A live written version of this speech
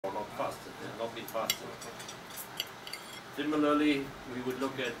Similarly, we would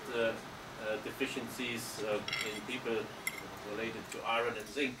look at deficiencies in people related to iron and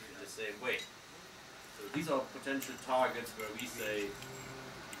zinc in the same way. So these are potential targets where we say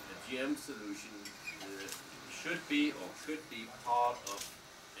a GM solution should be or could be part of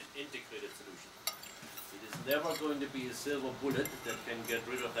an integrated solution. It is never going to be a silver bullet that can get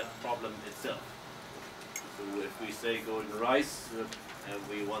rid of that problem itself. So if we say golden rice and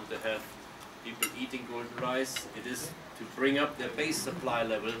we want to have people eating golden rice, it is to bring up their base supply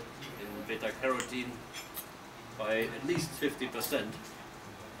level in beta-carotene by at least 50%.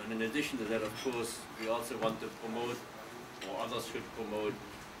 And in addition to that, of course, we also want to promote, or others should promote,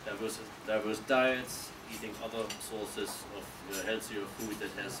 diverse diets, eating other sources of healthier food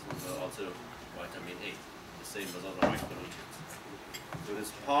that has also vitamin A, the same as other micronutrients. So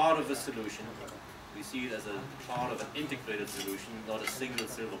it's part of a solution. We see it as a part of an integrated solution, not a single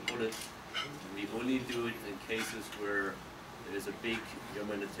silver bullet. We only do it in cases where there is a big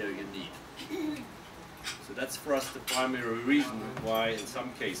humanitarian need. So that's for us the primary reason why in some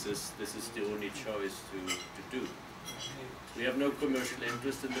cases this is the only choice to do. We have no commercial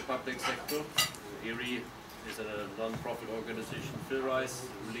interest in the public sector. IRRI is a non-profit organization. PhilRice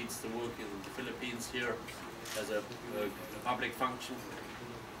leads the work in the Philippines here as a public function.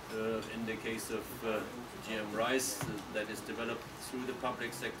 In the case of GM rice that is developed through the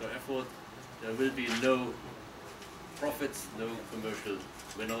public sector effort, there will be no profits, no commercial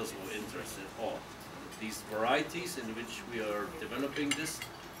winners or interest at all. These varieties in which we are developing this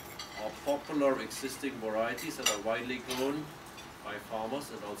are popular existing varieties that are widely grown by farmers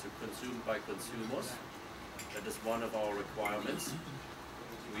and also consumed by consumers. That is one of our requirements.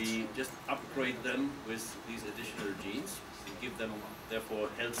 We just upgrade them with these additional genes. We give them, therefore,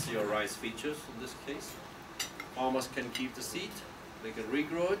 healthier rice features in this case. Farmers can keep the seed, they can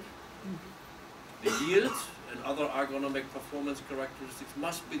regrow it. The yield and other agronomic performance characteristics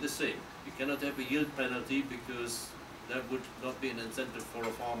must be the same. You cannot have a yield penalty because that would not be an incentive for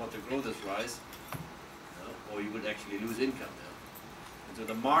a farmer to grow this rice, or you would actually lose income there. And so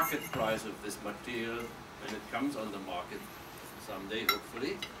the market price of this material, when it comes on the market someday,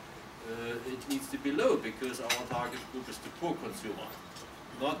 hopefully, it needs to be low because our target group is the poor consumer,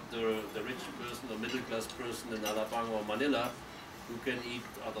 not the rich person or middle class person in Alabama or Manila who can eat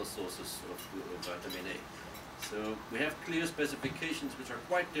other sources of vitamin A. So we have clear specifications which are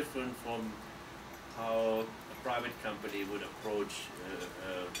quite different from how a private company would approach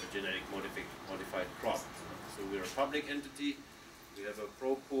a genetic modified crop. So we're a public entity, we have a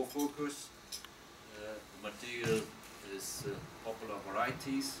pro-poor focus, the material is popular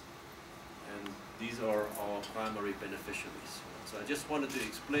varieties, and these are our primary beneficiaries. So I just wanted to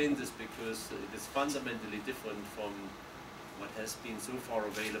explain this because it is fundamentally different from what has been so far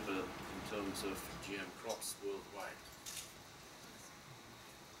available in terms of GM crops worldwide.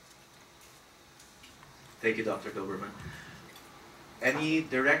 Thank you, Dr. Dobermann. Any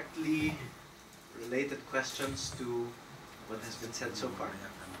directly related questions to what has been said so far?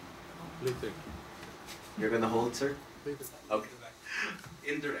 Later. You're going to hold, sir? Later. Okay.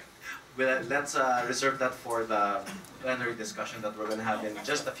 Indirect. Well, let's reserve that for the plenary discussion that we're going to have in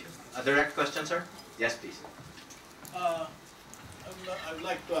just a few. A direct question, sir? Yes, please. I'd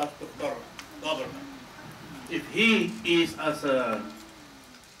like to ask Dr. Dobermann, if he is as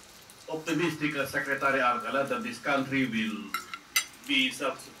optimistic as Secretary Arcala that this country will be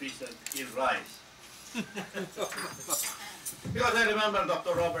self-sufficient in rice. Because I remember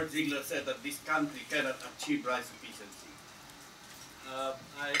Dr. Robert Ziegler said that this country cannot achieve rice sufficiency.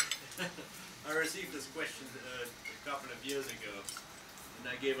 I received this question a couple of years ago, and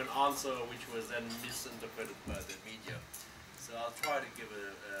I gave an answer which was then misinterpreted by the media. So I'll try to give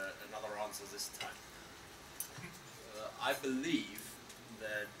another answer this time. I believe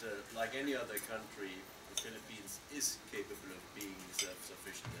that, like any other country, the Philippines is capable of being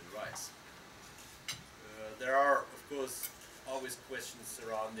self-sufficient in rice. There are, of course, always questions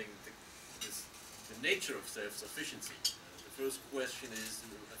surrounding the nature of self-sufficiency. The first question is,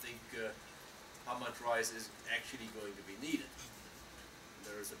 I think, how much rice is actually going to be needed.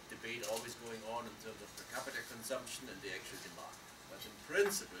 There is a debate always going on in terms of per capita consumption and the actual demand. But in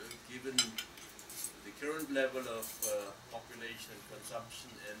principle, given the current level of population and consumption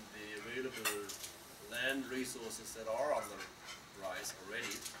and the available land resources that are on the rice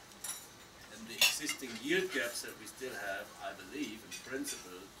already, and the existing yield gaps that we still have, I believe, in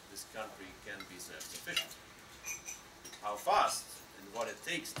principle, this country can be self-sufficient. How fast and what it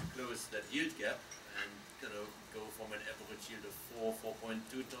takes to close that yield gap and go from an average yield of 4.2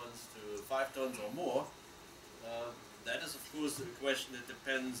 tons to 5 tons or more, that is of course a question that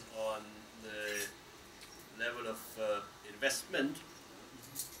depends on the level of investment,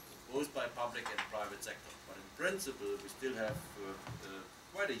 both by public and private sector. But in principle, we still have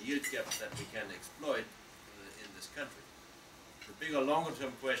quite a yield gap that we can exploit in this country. The bigger,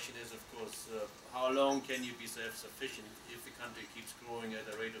 longer-term question is, of course, how long can you be self-sufficient if the country keeps growing at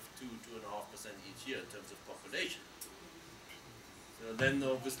a rate of 2–2.5% each year in terms of population? So then,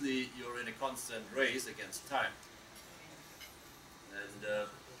 obviously, you're in a constant race against time. And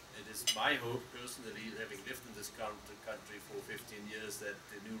it is my hope, personally, having lived in this country for 15 years, that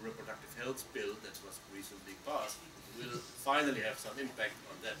the new reproductive health bill that was recently passed will finally have some impact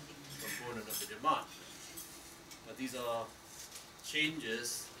on that component of the demand. But these are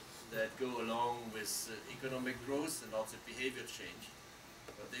changes that go along with economic growth and also behavior change,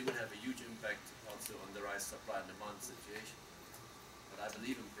 but they will have a huge impact also on the rise supply and demand situation. But I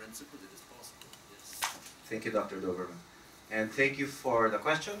believe in principle it is possible, yes. Thank you, Dr. Dobermann. And thank you for the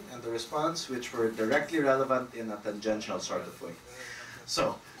question and the response, which were directly relevant in a tangential sort of way.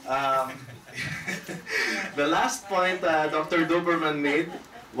 So, the last point Dr. Dobermann made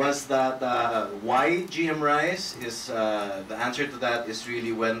was that why GM rice is, the answer to that is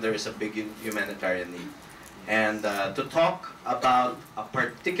really when there is a big humanitarian need. And to talk about a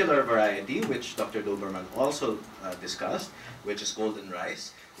particular variety, which Dr. Dobermann also discussed, which is golden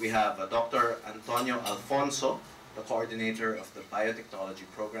rice, we have Dr. Antonio Alfonso, the coordinator of the Biotechnology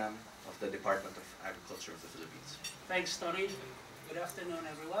program of the Department of Agriculture of the Philippines. Thanks, Tony. Good afternoon,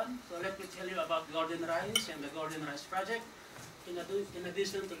 everyone. So let me tell you about golden rice and the golden rice project, in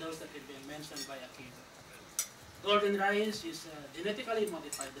addition to those that have been mentioned by Achim. Golden rice is a genetically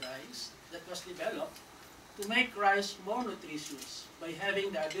modified rice that was developed to make rice more nutritious by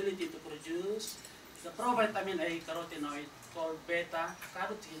having the ability to produce the provitamin A carotenoid called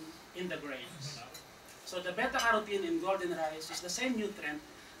beta-carotene in the grains. So the beta-carotene in golden rice is the same nutrient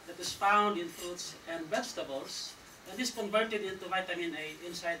that is found in fruits and vegetables and is converted into vitamin A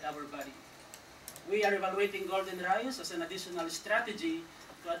inside our body. We are evaluating golden rice as an additional strategy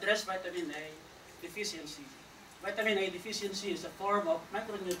to address vitamin A deficiency. Vitamin A deficiency is a form of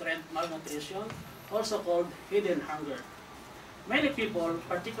micronutrient malnutrition, also called hidden hunger. Many people,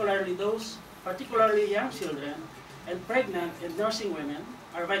 particularly young children and pregnant and nursing women,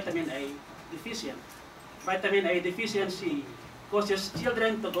 are vitamin A deficient. Vitamin A deficiency causes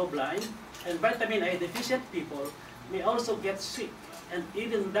children to go blind, and vitamin A deficient people may also get sick and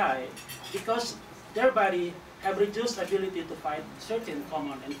even die because their body have reduced ability to fight certain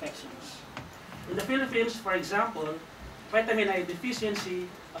common infections. In the Philippines, for example, vitamin A deficiency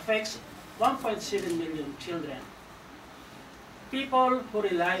affects 1.7 million children. People who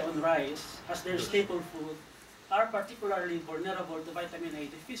rely on rice as their staple food are particularly vulnerable to vitamin A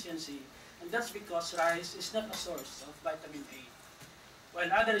deficiency, and that's because rice is not a source of vitamin A.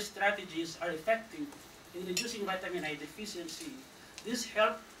 While other strategies are effective in reducing vitamin A deficiency, this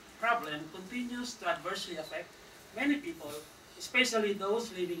health problem continues to adversely affect many people, especially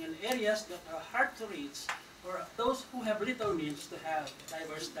those living in areas that are hard to reach or those who have little means to have a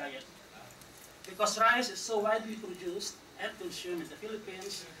diverse diet. Because rice is so widely produced and consumed in the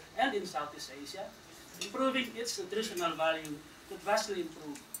Philippines and in Southeast Asia, improving its nutritional value could vastly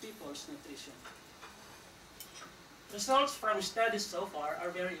improve people's nutrition. Results from studies so far are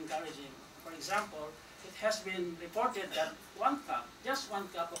very encouraging. For example, it has been reported that just one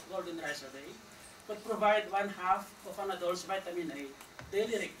cup of golden rice a day, could provide 1/2 of an adult's vitamin A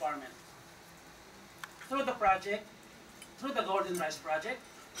daily requirement. Through the Golden Rice Project,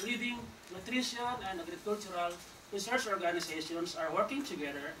 leading nutrition and agricultural research organizations are working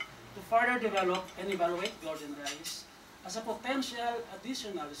together to further develop and evaluate golden rice as a potential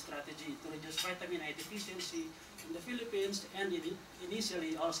additional strategy to reduce vitamin A deficiency in the Philippines and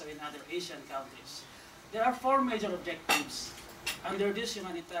initially also in other Asian countries. There are 4 major objectives under this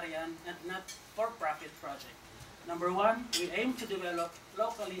humanitarian and not-for-profit project. Number 1, we aim to develop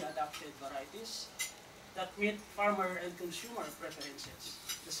locally adapted varieties that meet farmer and consumer preferences.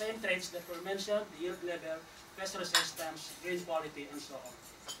 The same traits that were mentioned, yield level, pest resistance, grain quality, and so on.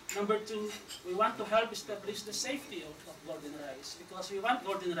 Number 2, we want to help establish the safety of golden rice because we want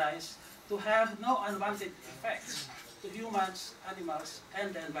golden rice to have no unwanted effects to humans, animals,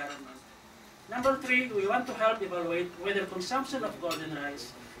 and the environment. Number 3, we want to help evaluate whether consumption of golden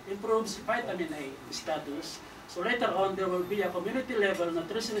rice improves vitamin A status. So later on, there will be a community-level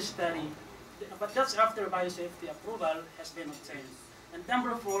nutrition study, but that's after biosafety approval has been obtained. And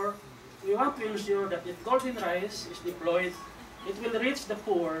number 4, we want to ensure that if golden rice is deployed, it will reach the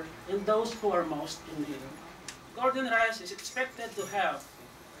poor and those who are most in need. Golden rice is expected to have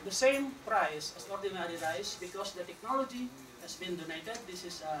the same price as ordinary rice because the technology has been donated. This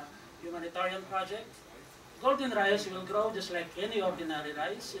is a humanitarian project. golden rice will grow just like any ordinary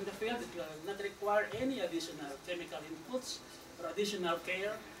rice in the field. It will not require any additional chemical inputs or additional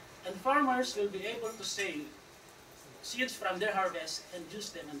care. And farmers will be able to save seeds from their harvest and use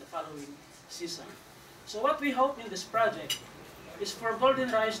them in the following season. So what we hope in this project is for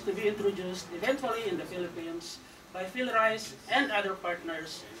golden rice to be introduced eventually in the Philippines by PhilRice and other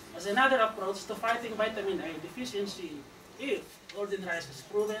partners as another approach to fighting vitamin A deficiency if golden rice is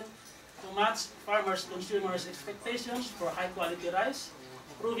proven to match farmers' consumers' expectations for high-quality rice,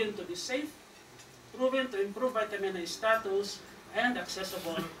 proven to be safe, proven to improve vitamin A status, and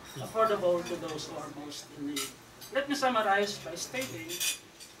accessible, affordable to those who are most in need. Let me summarize by stating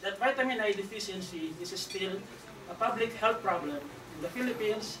that vitamin A deficiency is still a public health problem in the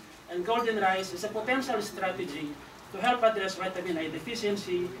Philippines, and golden rice is a potential strategy to help address vitamin A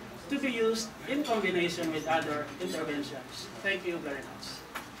deficiency to be used in combination with other interventions. Thank you very much.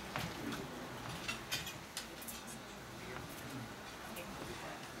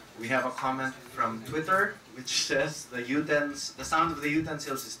 We have a comment from Twitter which says the sound of the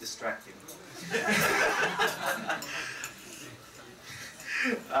utensils is distracting.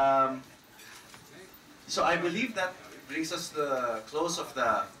 So I believe that brings us to the close of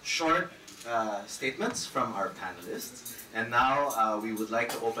the short statements from our panelists. And now we would like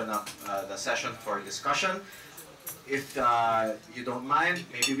to open up the session for discussion. If you don't mind,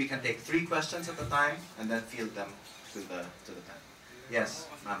 maybe we can take 3 questions at a time and then field them to the panel. Yes,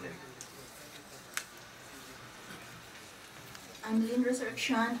 ma'am. I'm Lynn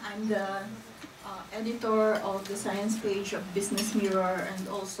Resurrection. I'm the editor of the science page of Business Mirror, and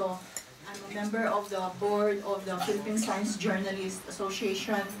also I'm a member of the board of the Philippine Science Journalists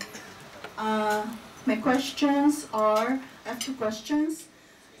Association. My questions are, I have 2 questions.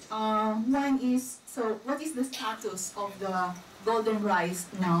 One is, so what is the status of the golden rice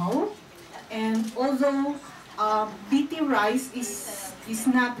now? And although BT rice is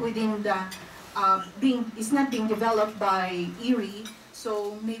not within the is not being developed by IRRI,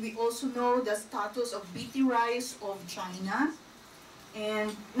 so maybe also know the status of BT rice of China.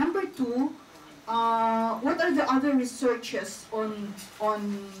 And number 2, what are the other researches on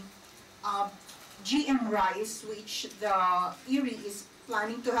GM rice which the IRRI is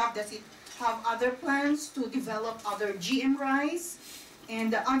planning to have? Does it have other plans to develop other GM rice?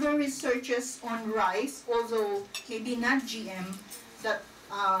 And the other researches on rice, although maybe not GM, that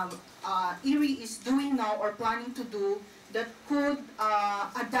IRRI is doing now or planning to do that could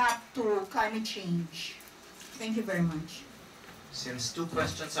adapt to climate change? Thank you very much. Since 2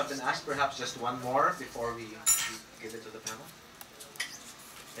 questions have been asked, perhaps just one more before we give it to the panel.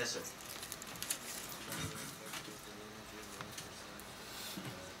 Yes, sir.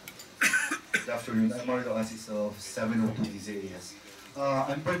 Good afternoon. I'm Mario Asis of 702 Isaias.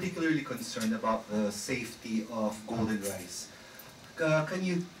 I'm particularly concerned about the safety of golden rice. Can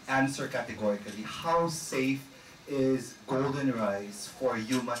you answer categorically how safe is golden rice for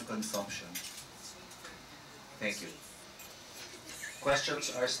human consumption? Thank you. Questions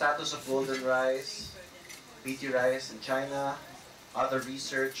are status of golden rice, BT rice in China, other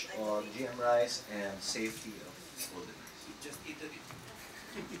research on GM rice, and safety of golden rice. Just eat it.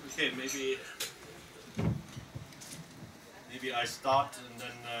 Okay, maybe I start and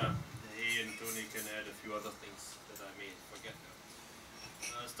then he and Tony can add a few other things that I may forget.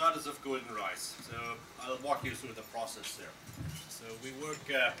 Status of golden rice. So I'll walk you through the process there. So we work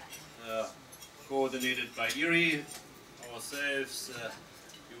coordinated by IRRI, ourselves.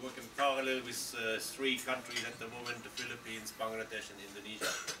 We work in parallel with 3 countries at the moment: the Philippines, Bangladesh, and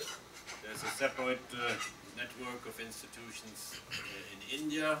Indonesia. There's a separate network of institutions in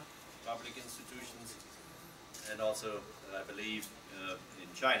India, public institutions, and also, I believe, in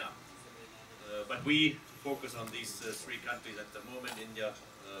China. But we focus on these 3 countries at the moment: India,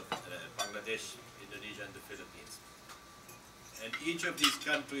 Bangladesh, Indonesia, and the Philippines. And each of these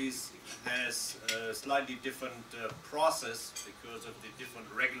countries has a slightly different process because of the different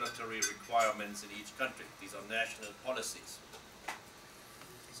regulatory requirements in each country. These are national policies.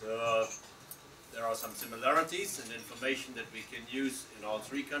 So there are some similarities and information that we can use in all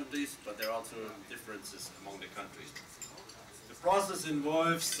 3 countries, but there are also differences among the countries. The process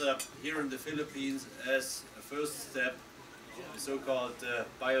involves, here in the Philippines, as a first step, the so-called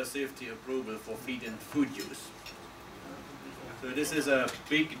biosafety approval for feed and food use. So this is a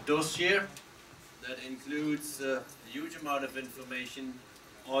big dossier that includes a huge amount of information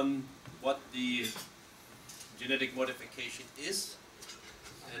on what the genetic modification is,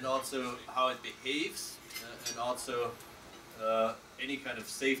 and also how it behaves, and also any kind of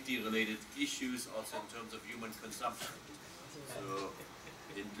safety-related issues, also in terms of human consumption. So,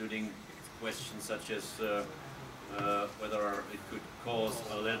 including questions such as whether it could cause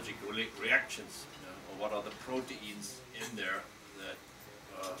allergic reactions, or what are the proteins in there that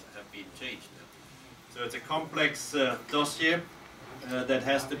have been changed. So it's a complex dossier that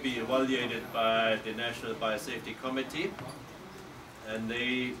has to be evaluated by the National Biosafety Committee, and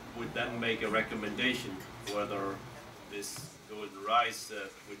they would then make a recommendation whether this golden rice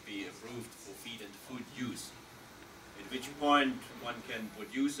would be approved for feed and food use. At which point one can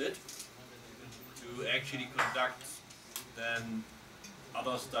produce it to actually conduct then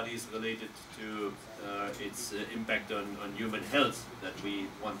other studies related to its impact on human health that we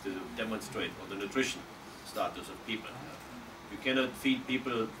want to demonstrate, or the nutrition status of people. You cannot feed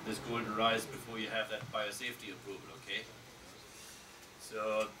people this golden rice before you have that biosafety approval, okay?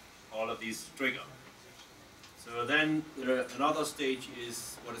 So all of these trigger. So then another stage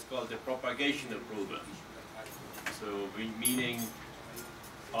is what is called the propagation approval. So meaning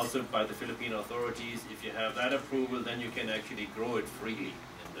also by the Philippine authorities, if you have that approval, then you can actually grow it freely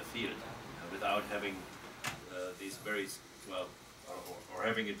in the field without having these very, well, or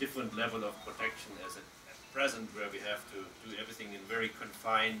having a different level of protection as at present, where we have to do everything in very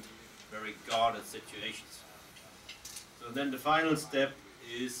confined, very guarded situations. So then the final step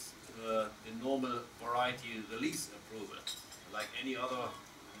is the normal variety release approval. Like any other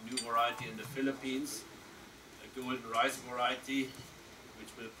new variety in the Philippines, a golden rice variety,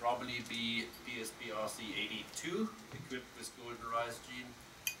 which will probably be PSPRC 82, equipped with golden rice gene,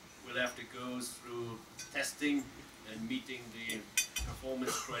 will have to go through testing and meeting the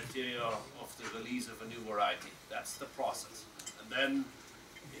performance criteria of the release of a new variety. That's the process. And then,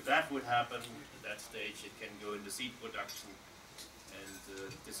 if that would happen, at that stage it can go into seed production and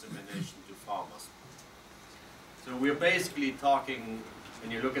dissemination to farmers. So we're basically talking,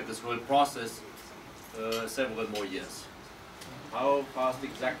 when you look at this whole process, several more years. How fast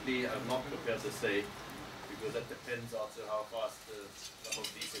exactly, I'm not prepared to say, because that depends also how fast some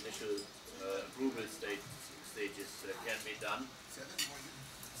of these initial approval stages can be done.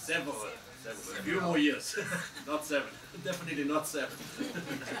 Several, a few more years, not 7, definitely not 7.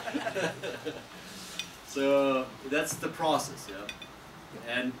 So that's the process, yeah.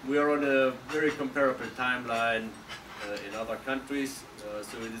 And we are on a very comparable timeline in other countries,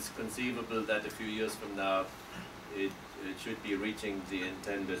 so it is conceivable that a few years from now it should be reaching the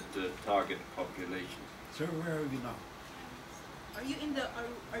intended target population. Sir, where are we now? Are you in the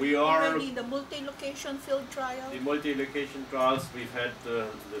We you are- already in the multi-location field trial? The multi-location trials, we've had the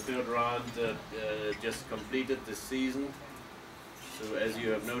third round just completed this season. So as you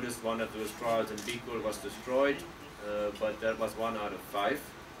have noticed, one of those trials in Bicol was destroyed, but that was 1 out of 5.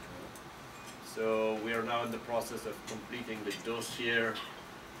 So we are now in the process of completing the dossier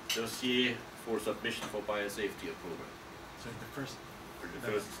for submission for biosafety approval. So the first,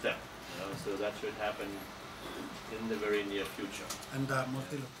 The first step. So that should happen in the very near future. and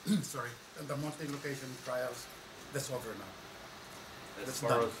the multi-location trials, that's over now. As That's far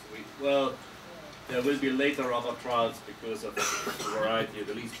done. as well, there will be later other trials because of the variety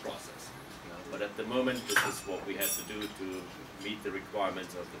release process. But at the moment, this is what we had to do to meet the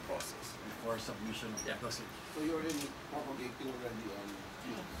requirements of the process. Before submission of Yeah. the dossier. So you're in propagating already on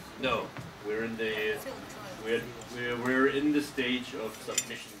gene? No, we're in the we're in the stage of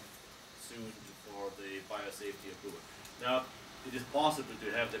submission soon for the biosafety approval. Now, it is possible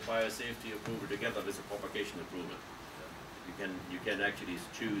to have the biosafety approval together with the propagation approval. You can actually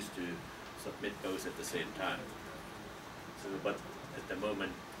choose to submit both at the same time. So, but at the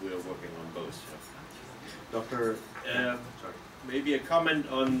moment we're working on both. Dr. Sorry. Maybe a comment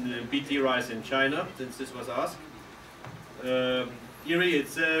on BT rice in China, since this was asked. IRRI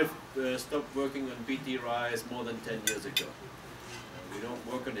itself stopped working on BT rice more than 10 years ago. We don't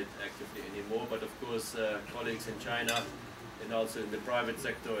work on it actively anymore, but of course colleagues in China and also in the private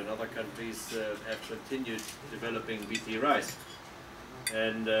sector in other countries have continued developing BT rice.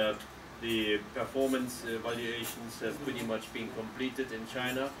 And the performance evaluations have pretty much been completed in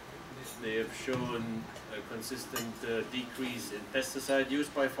China. They have shown a consistent decrease in pesticide use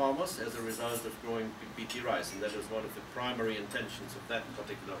by farmers as a result of growing BT rice, and that is one of the primary intentions of that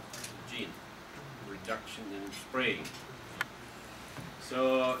particular gene, reduction in spraying.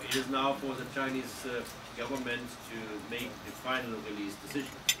 So it is now for the Chinese government to make the final release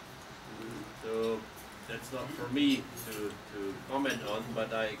decision. So that's not for me to comment on,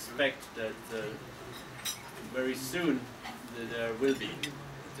 but I expect that very soon there will be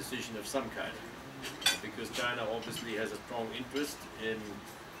a decision of some kind, because China obviously has a strong interest in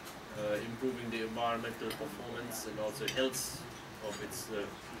improving the environmental performance and also health of its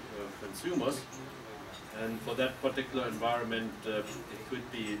consumers. And for that particular environment, it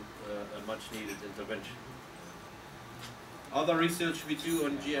could be a much needed intervention. Other research we do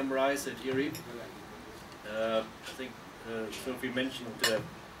on GM rice at IRRI, I think Sophie mentioned,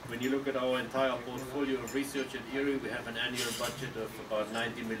 when you look at our entire portfolio of research at IRRI, we have an annual budget of about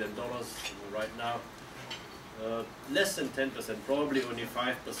 $90 million right now. Less than 10%, probably only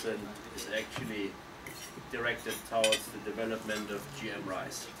 5% is actually directed towards the development of GM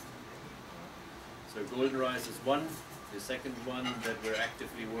rice. So golden rice is one. The second one that we're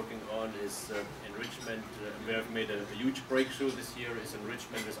actively working on is enrichment. We have made a huge breakthrough this year, is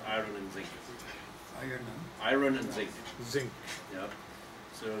enrichment with iron and zinc. Iron. Iron and zinc. Zinc. Yeah.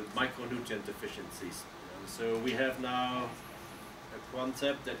 So micronutrient deficiencies. So we have now a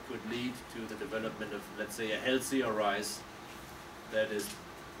concept that could lead to the development of, let's say, a healthier rice that is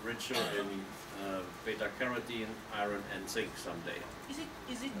richer in beta carotene, iron, and zinc someday.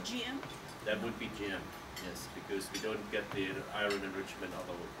 Is it GM? That would be GM, yes, because we don't get the iron enrichment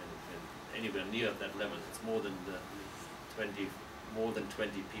anywhere near that level. It's more than 20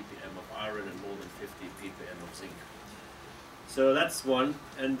 ppm of iron and more than 50 ppm of zinc. So that's one.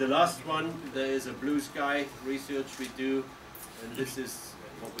 And the last one, there is a blue sky research we do, and this is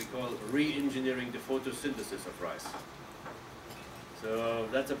what we call re-engineering the photosynthesis of rice. So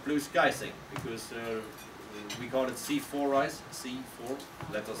that's a blue sky thing, because we call it C4 rice, C4,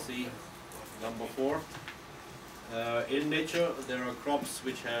 letter C, number 4. In nature, there are crops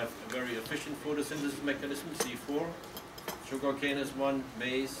which have a very efficient photosynthesis mechanism, C4. Sugarcane is one,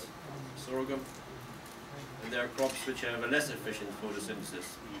 maize, sorghum. And there are crops which have a less efficient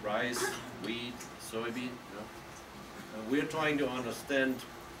photosynthesis, rice, wheat, soybean. We're trying to understand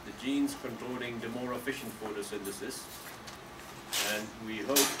the genes controlling the more efficient photosynthesis. And we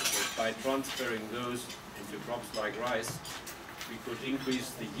hope that by transferring those into crops like rice, we could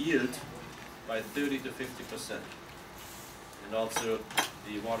increase the yield by 30 to 50%. And also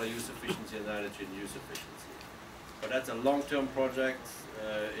the water use efficiency and nitrogen use efficiency. But that's a long-term project.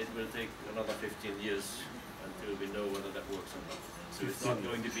 It will take another 15 years until we know whether that works or not. So it's not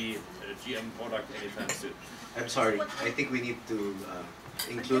going to be a GM product anytime soon. I'm sorry, I think we need to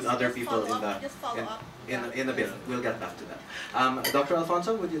include other people in a bit. We'll get back to that. Dr.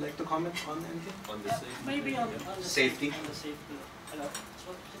 Alfonso, would you like to comment on anything? On the safety? Maybe on the Safety. On the safety. Hello?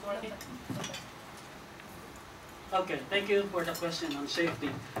 So, is it working? Okay, thank you for the question on safety.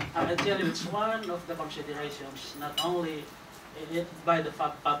 I tell you, it's one of the considerations, not only by the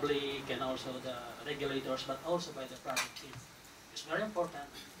public and also the regulators, but also by the project team. It's very important,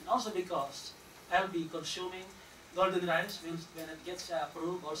 and also because I'll be consuming golden rice when it gets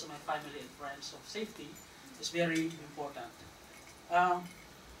approved. Also, my family and friends, of safety is very important.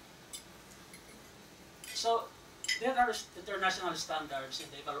 So there are international standards in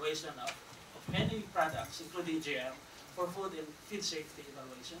the evaluation of any products, including GM, for food and feed safety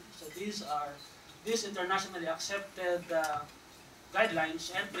evaluation. So these internationally accepted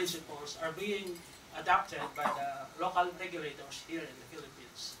guidelines and principles are being adopted by the local regulators here in the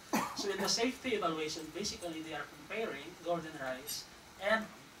Philippines. So in the safety evaluation, basically they are comparing golden rice and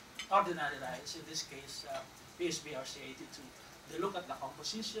ordinary rice, in this case PSB-RC82. They look at the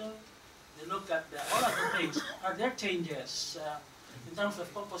composition, they look at all of the things. Are there changes in terms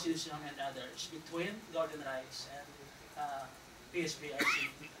of composition and others between golden rice and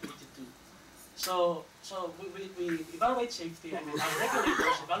PSB-RC82? So we evaluate safety, I mean our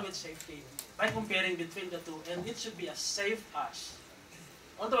regulators evaluate safety by comparing between the two, and it should be as safe as.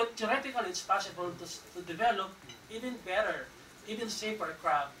 Although theoretically it's possible to develop even better, even safer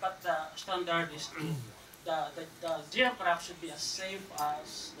crop, but the standard is the GM crop should be as safe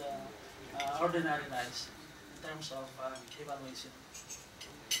as the ordinary rice in terms of evaluation.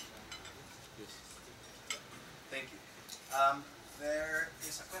 Yes. Thank you. There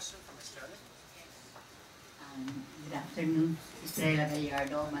is a question from Australia. Good afternoon, Estrella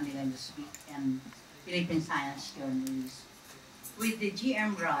Gallardo, Manila Newsweek, and Philippine Science Journalist. With the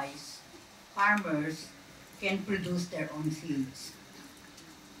GM rice, farmers can produce their own seeds.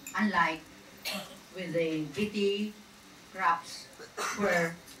 Unlike with the BT crops,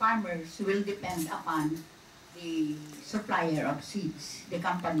 where farmers will depend upon the supplier of seeds, the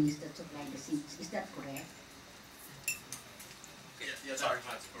companies that supply the seeds. Is that correct? Yes,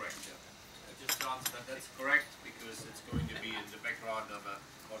 that's correct. Yeah. Just to answer that, that's correct, because it's going to be in the background of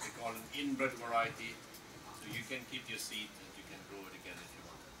what we call an inbred variety. So you can keep your seed and you can grow it again if you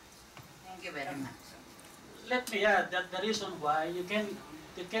want. Thank you very much. Let me add that the reason why you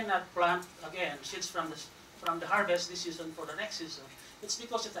cannot plant again seeds from the harvest this season for the next season. It's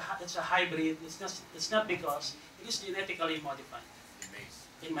because it's a hybrid. It's not because it is genetically modified In maize.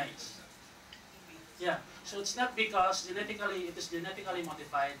 in maize. Yeah, so it's not because it is genetically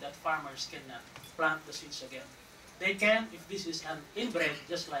modified that farmers cannot plant the seeds again. They can if this is an inbred,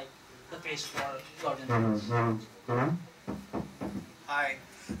 just like the case for golden rice. Hi.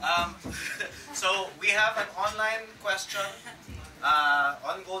 So we have an online question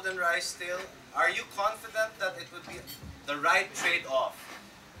on golden rice still. Are you confident that it would be the right trade-off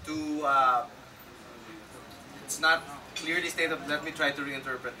to, it's not clearly stated, let me try to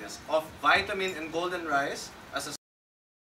reinterpret this, of vitamin in golden rice as a